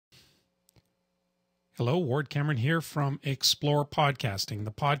Hello, Ward Cameron here from Explore Podcasting,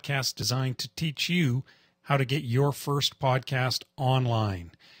 the podcast designed to teach you how to get your first podcast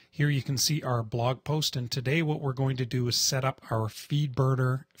online. Here you can see our blog post, and today what we're going to do is set up our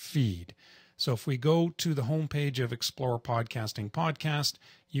Feedburner feed. So if we go to the homepage of Explore Podcasting Podcast,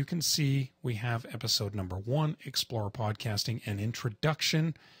 you can see we have episode number 1, Explore Podcasting, and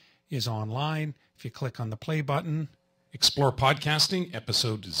Introduction is online. If you click on the play button, Explore Podcasting,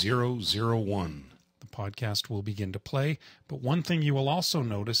 episode 001. The podcast will begin to play. But one thing you will also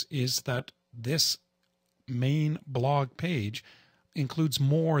notice is that this main blog page includes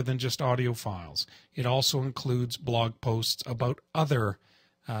more than just audio files. It also includes blog posts about other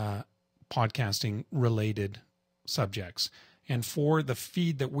podcasting related subjects. And for the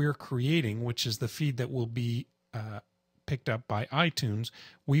feed that we're creating, which is the feed that will be picked up by iTunes,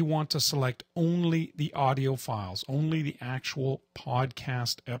 we want to select only the audio files, only the actual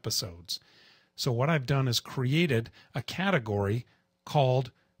podcast episodes. So what I've done is created a category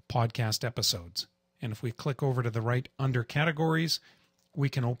called podcast episodes. And if we click over to the right under categories, we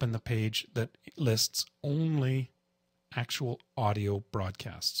can open the page that lists only actual audio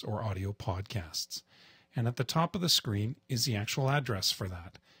broadcasts or audio podcasts. And at the top of the screen is the actual address for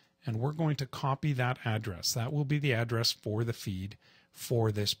that. And we're going to copy that address. That will be the address for the feed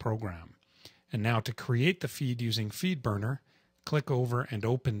for this program. And now to create the feed using Feedburner, click over and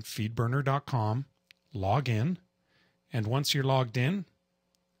open feedburner.com, log in, and once you're logged in,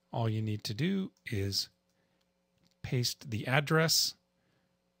 all you need to do is paste the address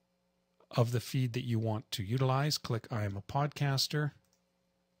of the feed that you want to utilize. Click I am a podcaster,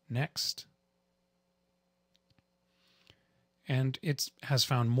 next. And it has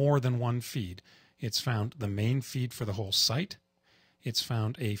found more than one feed. It's found the main feed for the whole site. It's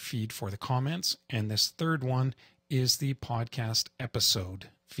found a feed for the comments. And this third one is the podcast episode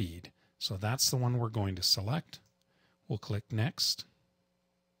feed. So that's the one we're going to select. We'll click next.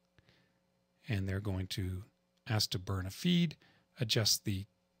 And they're going to ask to burn a feed, adjust the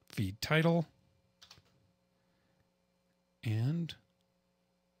feed title, and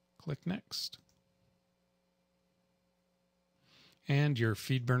click next. And your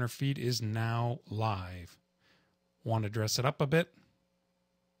Feedburner feed is now live. Want to dress it up a bit?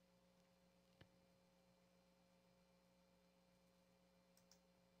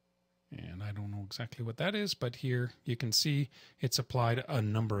 And I don't know exactly what that is, but here you can see it's applied a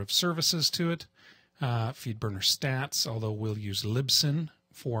number of services to it. Feedburner stats, although we'll use Libsyn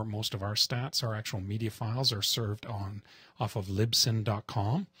for most of our stats. Our actual media files are served off of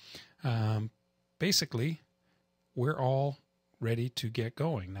libsyn.com. Basically, we're all ready to get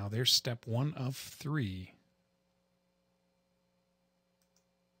going. Now there's step 1 of 3.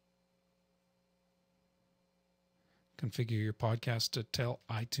 Configure your podcast to tell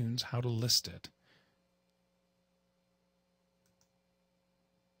iTunes how to list it.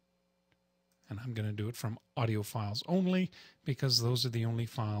 And I'm going to do it from audio files only because those are the only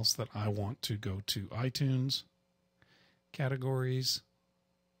files that I want to go to iTunes. Categories,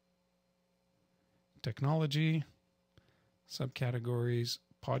 technology, subcategories,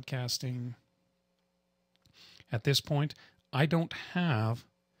 podcasting. At this point, I don't have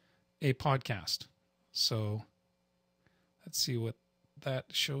a podcast. So let's see what that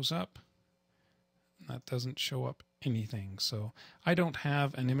shows up. That doesn't show up anything. So I don't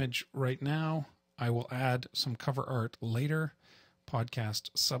have an image right now. I will add some cover art later. Podcast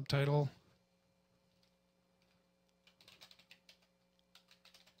subtitle.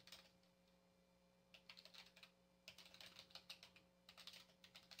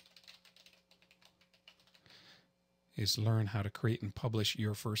 Is learn how to create and publish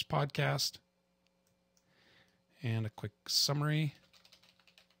your first podcast. And a quick summary.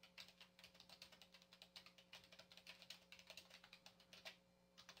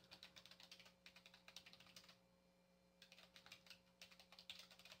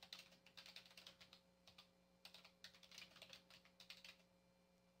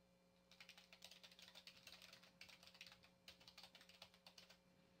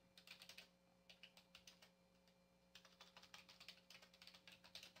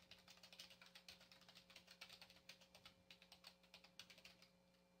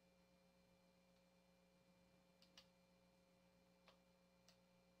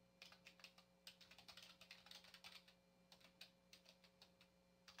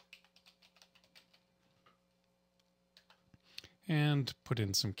 And put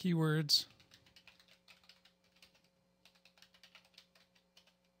in some keywords.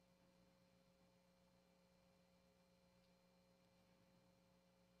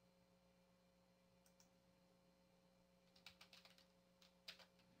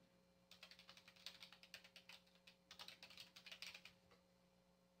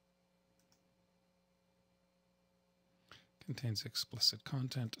 Contains explicit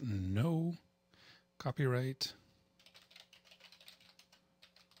content. No. Copyright.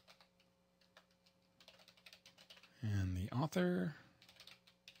 And the author.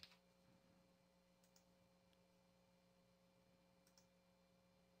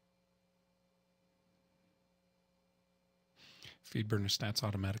 Feedburner Stats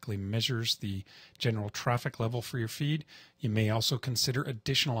automatically measures the general traffic level for your feed. You may also consider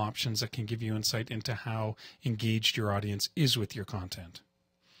additional options that can give you insight into how engaged your audience is with your content.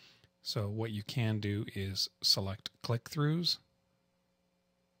 So what you can do is select click-throughs.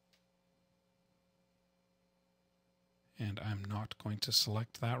 And I'm not going to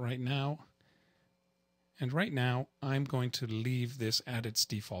select that right now. And right now, I'm going to leave this at its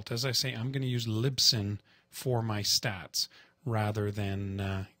default. As I say, I'm going to use Libsyn for my stats rather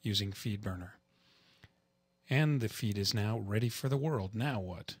than using Feedburner. And the feed is now ready for the world. Now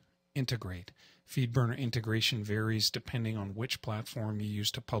what? Integrate. Feedburner integration varies depending on which platform you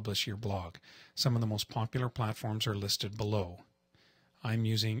use to publish your blog. Some of the most popular platforms are listed below. I'm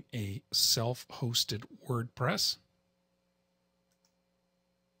using a self-hosted WordPress.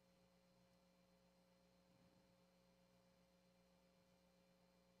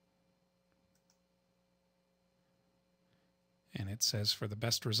 And it says, for the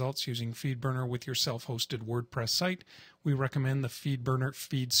best results using Feedburner with your self-hosted WordPress site, we recommend the Feedburner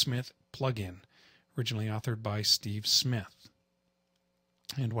Feedsmith plugin, originally authored by Steve Smith.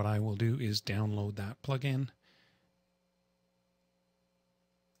 And what I will do is download that plugin.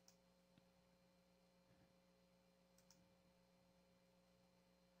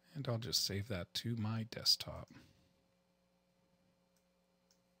 And I'll just save that to my desktop.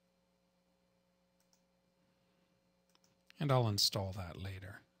 And I'll install that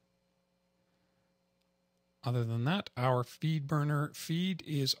later. Other than that, our Feedburner feed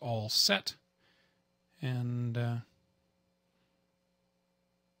is all set. And we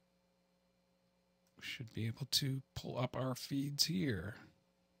should be able to pull up our feeds here.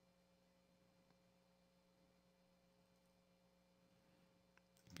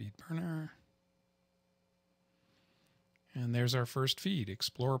 Feedburner. And there's our first feed,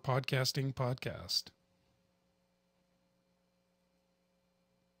 Explore Podcasting Podcast.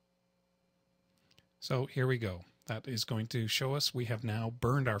 So here we go. That is going to show us we have now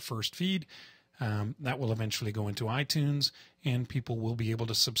burned our first feed. That will eventually go into iTunes, and people will be able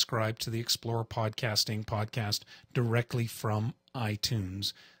to subscribe to the Explore Podcasting podcast directly from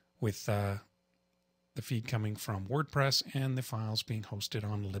iTunes with the feed coming from WordPress and the files being hosted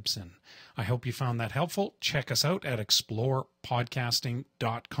on Libsyn. I hope you found that helpful. Check us out at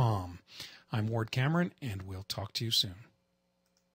explorepodcasting.com. I'm Ward Cameron, and we'll talk to you soon.